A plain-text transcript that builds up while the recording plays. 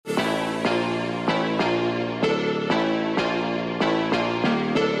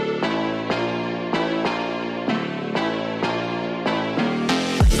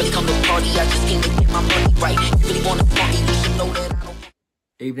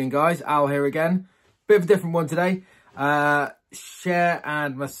Evening guys, Al here again. Bit of a different one today. Cher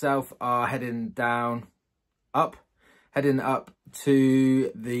and myself are heading up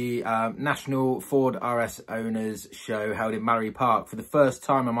to the National Ford RS Owners Show held in Mallory Park for the first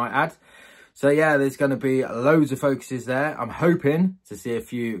time, I might add. So yeah, there's going to be loads of focuses there. I'm hoping to see a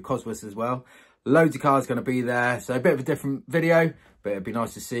few Cosworths as well. Loads of cars going to be there. So a bit of a different video, but it'd be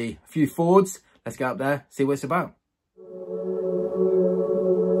nice to see a few Fords. Let's get up there, see what it's about.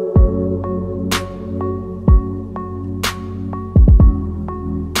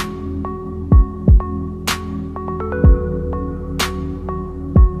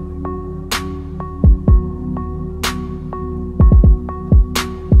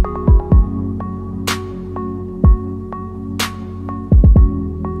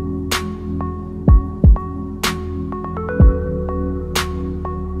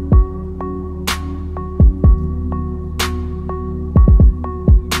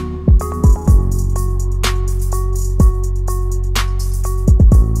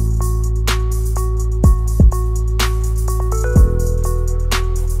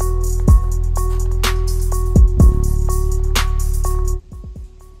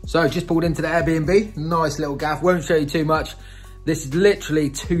 So just pulled into the Airbnb, nice little gaff, won't show you too much. This is literally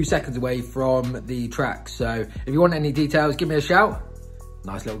 2 seconds away from the track. So if you want any details, give me a shout.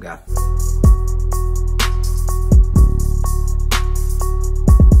 Nice little gaff.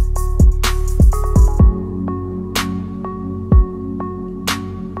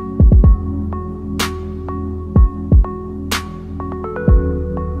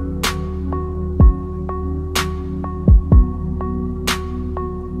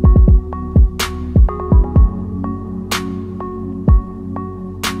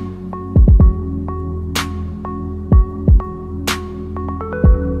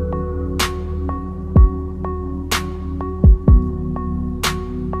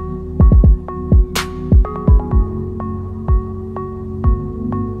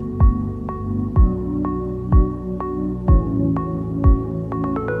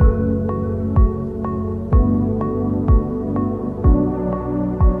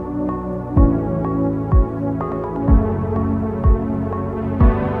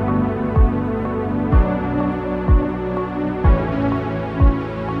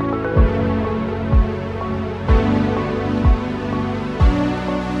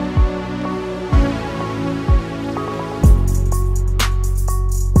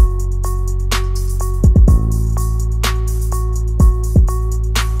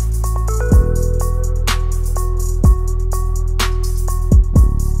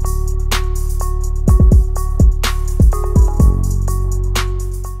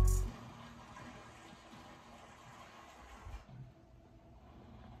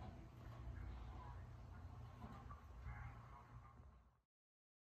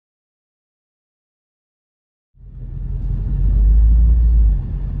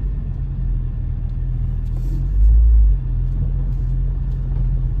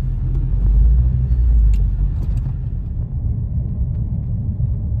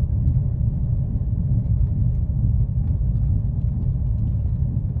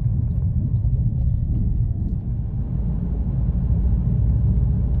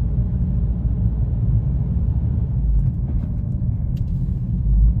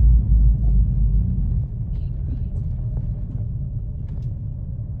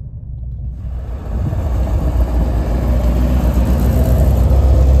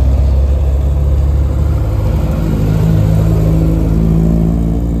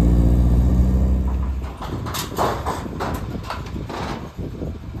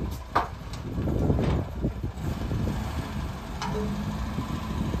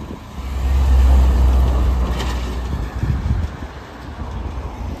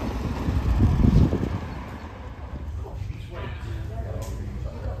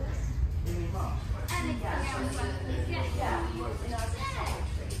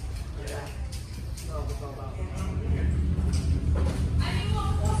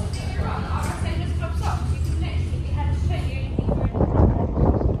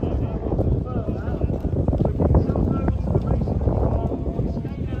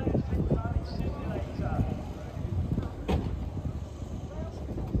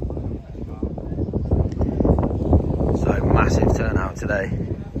 Massive turnout today.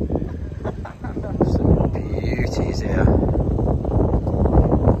 Some beauties here.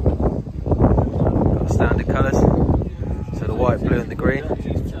 Got the standard colours. So the white, blue and the green.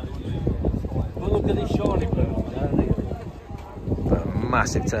 Well, look at this shiny blue. But a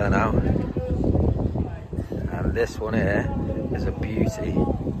massive turnout. And this one here is a beauty.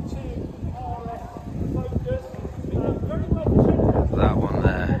 That one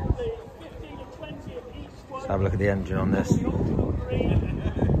there have a look at the engine on this.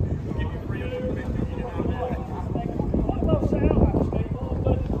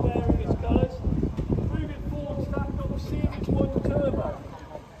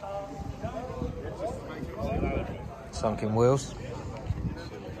 Sunken wheels.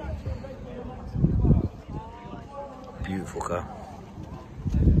 Beautiful car.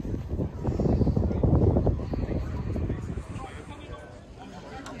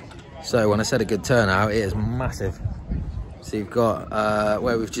 So when I said a good turnout, it is massive. So you've got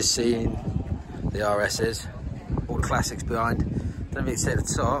where we've just seen the RSs, all the classics behind. Don't think it's at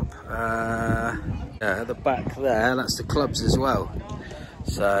the top. Yeah, at the back there, that's the clubs as well.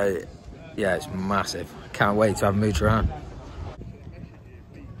 So yeah, it's massive. Can't wait to have a mooch around.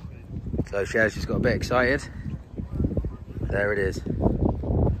 So Cher's just got a bit excited. There it is.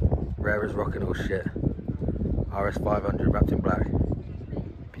 Rare as rock and all shit. RS 500 wrapped in black.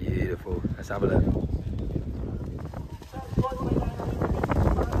 Beautiful. Let's have a look.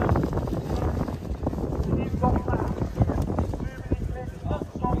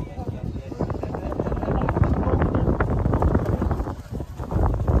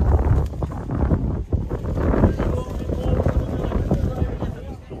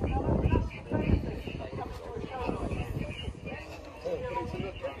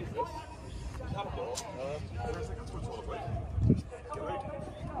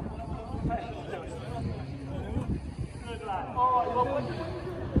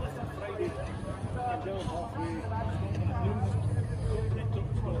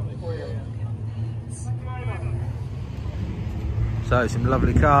 So some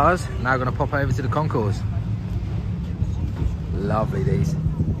lovely cars. Now going to pop over to the concourse. Lovely these.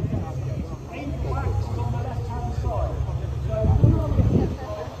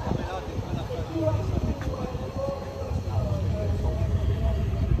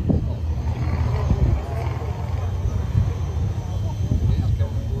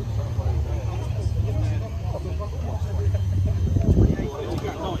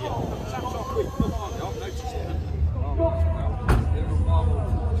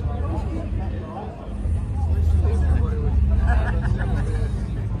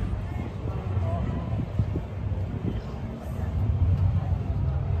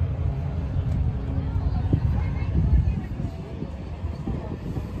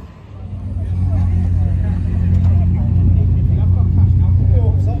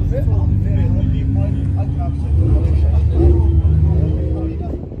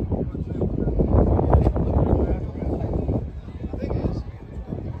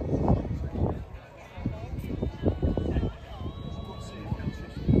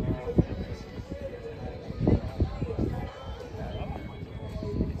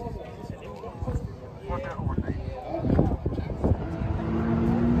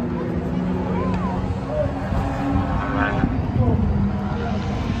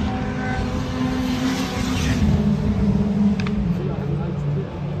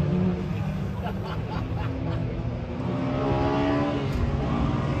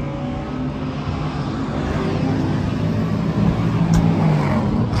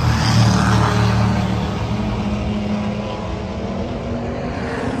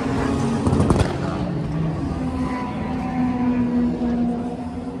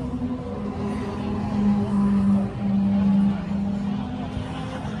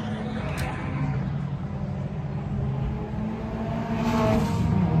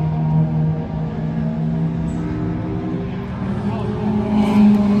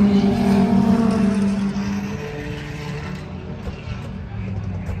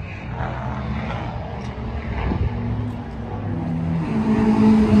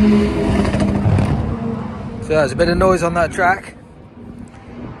 So there's a bit of noise on that track.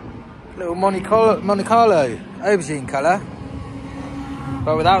 Little Monte Carlo aubergine colour,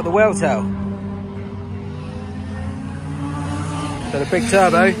 but without the whale tail. So the big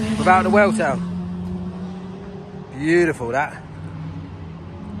turbo without the whale tail. Beautiful that.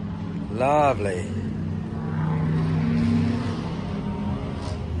 Lovely.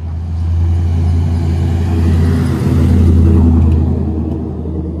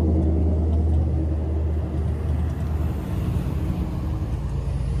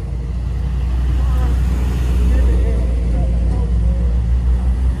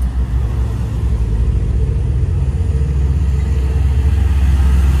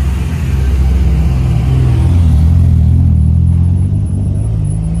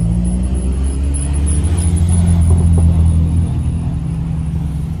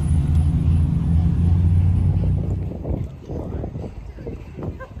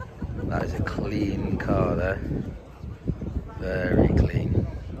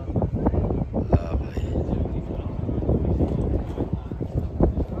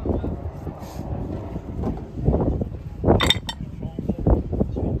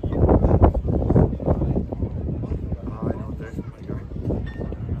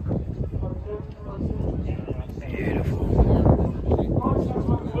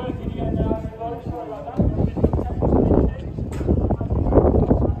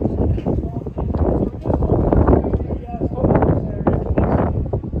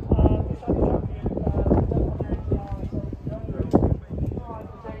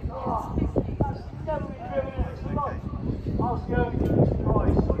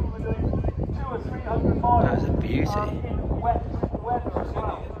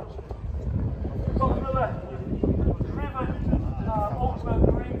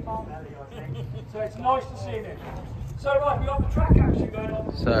 nice to see it. So right, we've got the track action going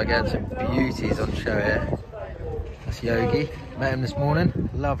on. So again, some beauties on show here. That's Yogi. Met him this morning.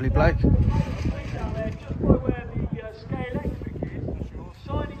 Lovely bloke. Down there, just by where the Sky Electric is,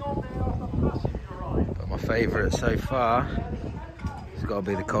 signing on there off the passenger right. But my favourite so far has got to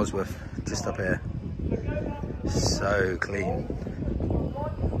be the Cosworth, just up here. So clean.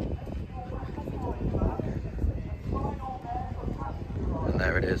 And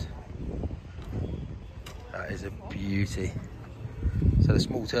there it is. That is a beauty. So the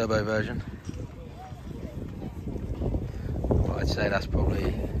small turbo version. But I'd say that's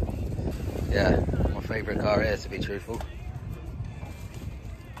probably, yeah, my favourite car here, to be truthful.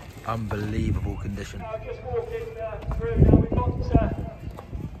 Unbelievable condition. Now just walking through now, we've got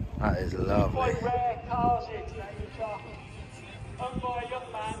That is lovely. quite rare cars here today, which are owned by a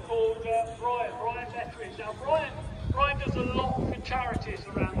young man called Brian Bettridge. Now Brian does a lot for charities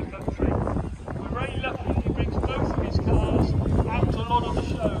around the country. We're very lucky that he brings both of his cars out to a lot of the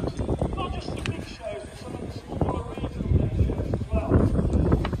shows. Not just the big shows, but some of the smaller regional shows as well.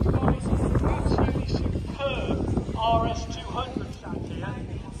 We've got this absolutely superb RS200 stand here,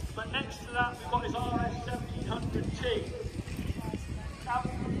 but next to that we've got his RS1700T. Now,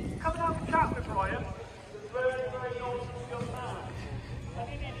 coming out and chat with Brian, very, very knowledgeable young man. And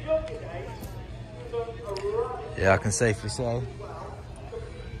in his younger days, he was a rally. Yeah, I can safely say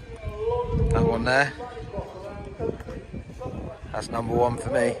that one there, that's number one for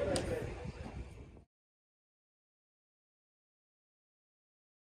me.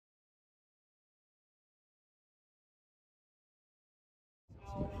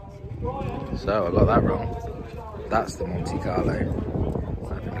 So I got that wrong. That's the Monte Carlo.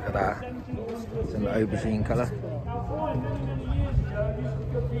 Have a look at that. It's in the aubergine colour.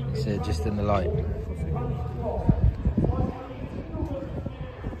 You see it just in the light.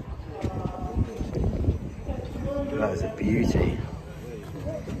 That is a beauty.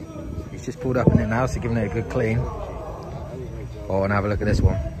 He's just pulled up in it now, so giving it a good clean. Oh, and have a look at this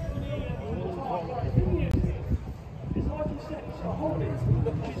one.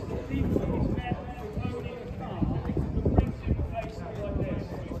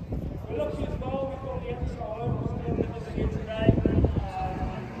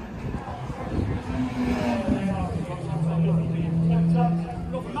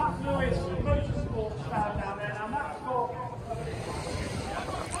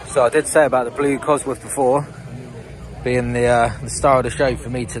 So I did say about the blue Cosworth before being the star of the show for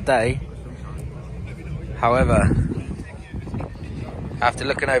me today. However, after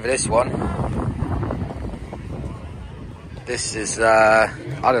looking over this one, this is I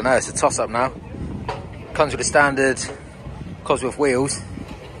don't know, it's a toss-up now. Comes with the standard Cosworth wheels.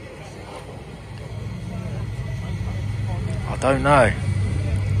 I don't know.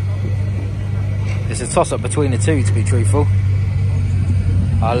 It's a toss-up between the two, to be truthful.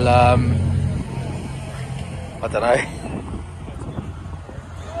 I don't know.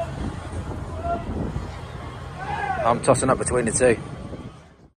 I'm tossing up between the two.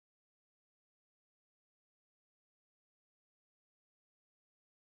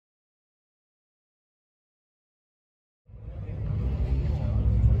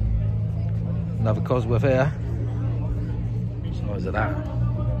 Another Cosworth here. Size of that.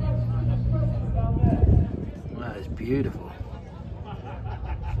 That is beautiful.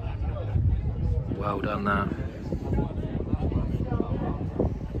 Well done that.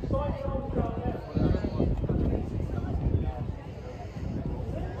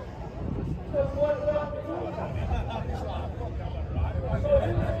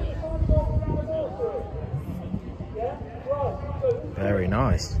 Very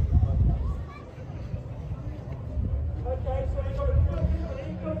nice.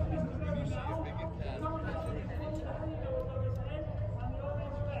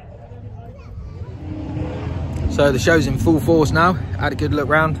 So the show's in full force now. Had a good look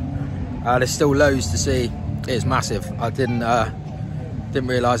round. There's still loads to see. It's massive. I didn't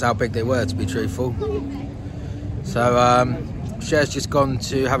realise how big they were, to be truthful. So Cher's just gone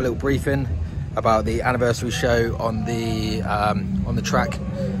to have a little briefing about the anniversary show on the track.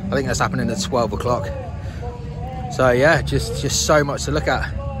 I think that's happening at 12 o'clock. So yeah, just so much to look at.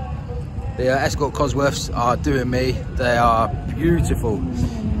 The Escort Cosworths are doing me. They are beautiful.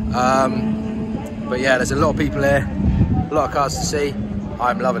 But yeah, there's a lot of people here, a lot of cars to see.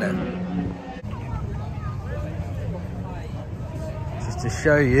 I'm loving it. Just to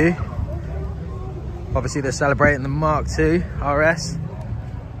show you, obviously they're celebrating the Mark II RS,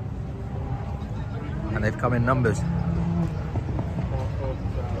 and they've come in numbers.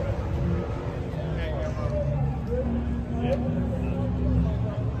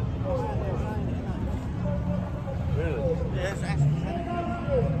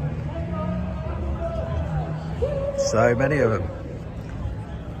 So many of them,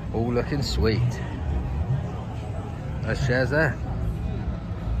 all looking sweet. Those shares there.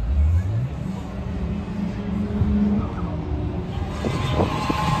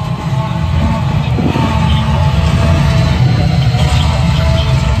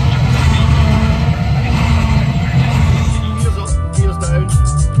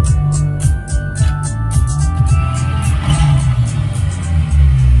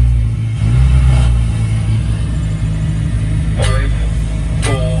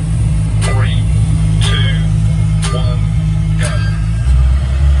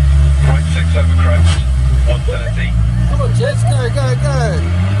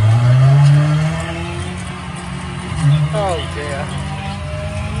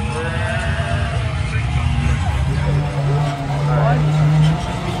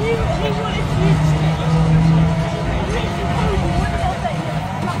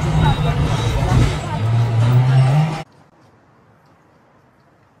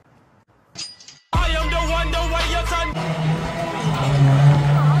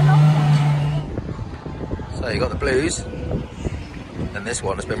 So you got the blues, and this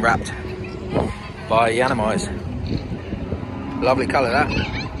one has been wrapped by Yanamize. Lovely colour that.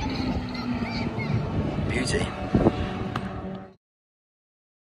 Beauty.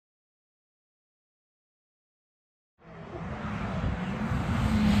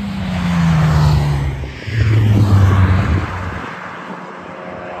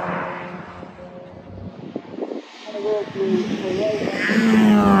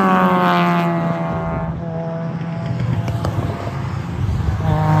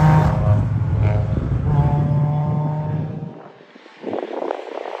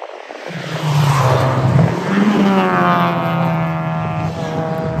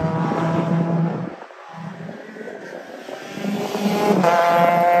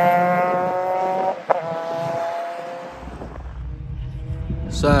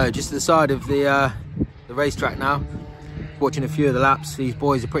 So just to the side of the racetrack now, watching a few of the laps. These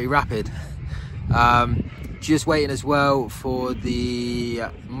boys are pretty rapid. Just waiting as well for the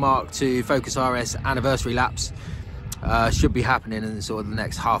Mark II Focus RS anniversary laps. Should be happening in sort of the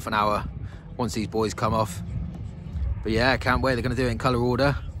next half an hour once these boys come off. But yeah, can't wait. They're going to do it in colour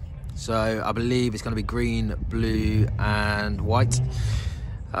order. So I believe it's going to be green, blue and white.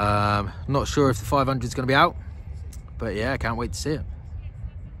 Not sure if the 500 is going to be out, but yeah, can't wait to see it.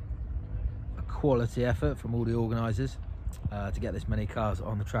 A quality effort from all the organisers to get this many cars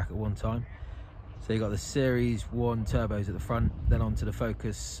on the track at one time. So you got the Series 1 turbos at the front, then onto the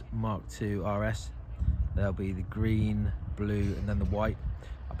Focus Mark II RS. There'll be the green, blue and then the white.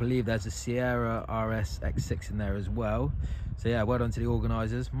 I believe there's a Sierra RS X6 in there as well. So yeah, well done to the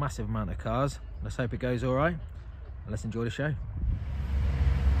organisers. Massive amount of cars. Let's hope it goes all right and let's enjoy the show.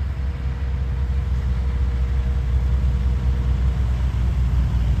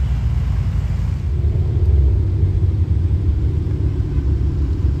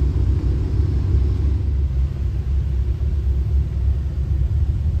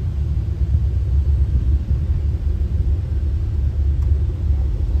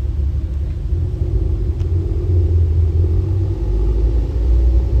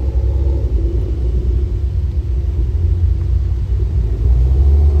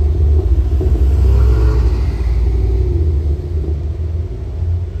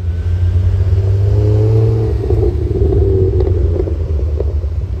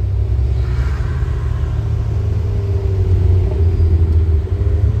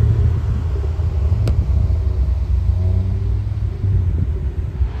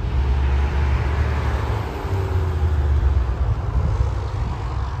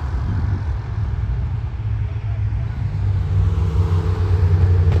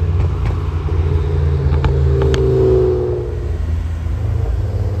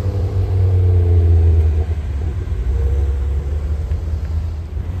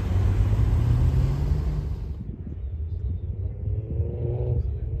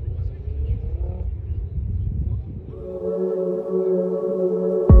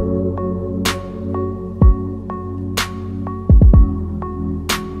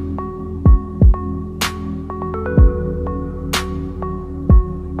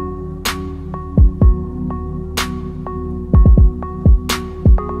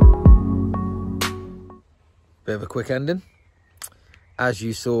 Bit of a quick ending. As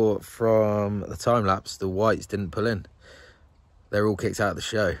you saw from the time lapse, the whites didn't pull in. They're all kicked out of the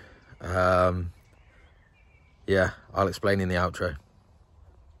show. Yeah, I'll explain in the outro.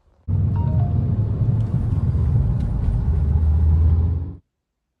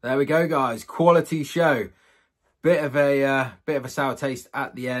 There we go, guys. Quality show. Bit of a sour taste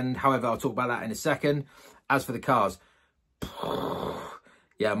at the end. However, I'll talk about that in a second. As for the cars,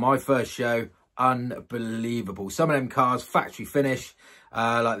 yeah, my first show, unbelievable. Some of them cars, factory finish,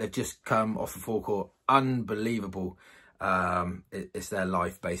 like they've just come off the forecourt. Unbelievable. It's their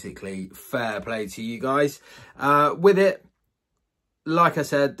life, basically. Fair play to you guys. With it, like I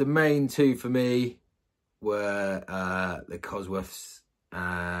said, the main two for me were the Cosworths,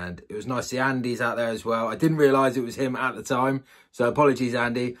 and it was nice to see Andy's out there as well. I didn't realise it was him at the time, so apologies,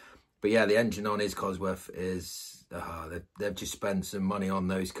 Andy. But yeah, the engine on his Cosworth is, they've just spent some money on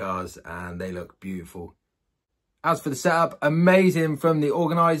those cars and they look beautiful. As for the setup, amazing from the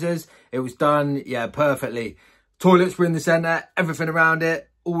organisers. It was done, yeah, perfectly. Toilets were in the centre, everything around it,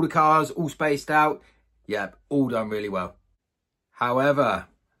 all the cars, all spaced out. Yeah, all done really well. However,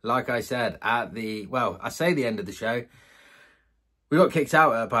 like I said, at the, well, I say the end of the show, we got kicked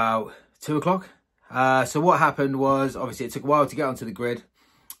out at about 2 o'clock. So what happened was, obviously, it took a while to get onto the grid.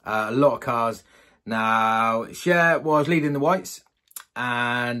 A lot of cars. Now, Cher was leading the whites,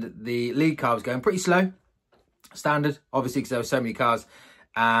 and the lead car was going pretty slow. Standard, obviously, because there were so many cars.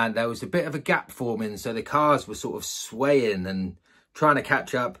 And there was a bit of a gap forming, so the cars were sort of swaying and trying to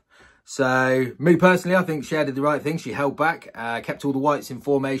catch up. So, me personally, I think Cher did the right thing. She held back, kept all the whites in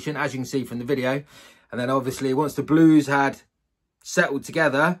formation, as you can see from the video. And then, obviously, once the blues had settled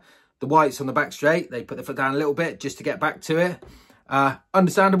together, the whites on the back straight, they put the foot down a little bit just to get back to it.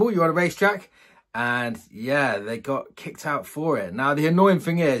 Understandable, you're on a racetrack, and yeah, they got kicked out for it. Now, the annoying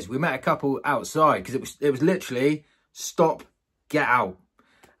thing is, we met a couple outside because it was literally stop, get out.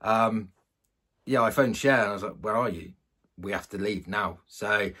 Yeah, I phoned Cher and I was like, where are you? We have to leave now.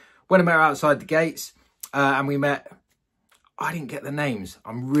 So went and met her outside the gates, and we met, I didn't get the names.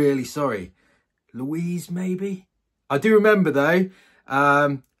 I'm really sorry. Louise, maybe? I do remember though.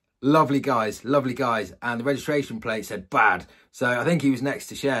 Lovely guys, and the registration plate said bad. So I think he was next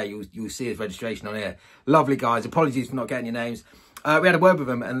to Cher. You'll see his registration on here. Lovely guys. Apologies for not getting your names. We had a word with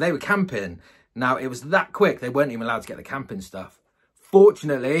them, and they were camping. Now, it was that quick, they weren't even allowed to get the camping stuff.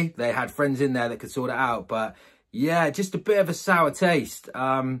 Fortunately, they had friends in there that could sort it out. But yeah, just a bit of a sour taste.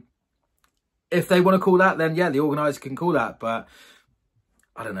 If they want to call that, then yeah, the organiser can call that. But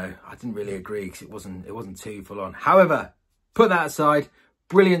I don't know. I didn't really agree because it wasn't too full on. However, put that aside.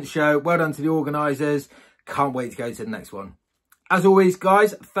 Brilliant show. Well done to the organisers. Can't wait to go to the next one. As always,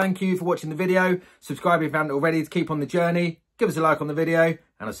 guys, thank you for watching the video. Subscribe if you haven't already to keep on the journey. Give us a like on the video, and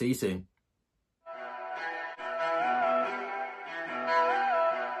I'll see you soon.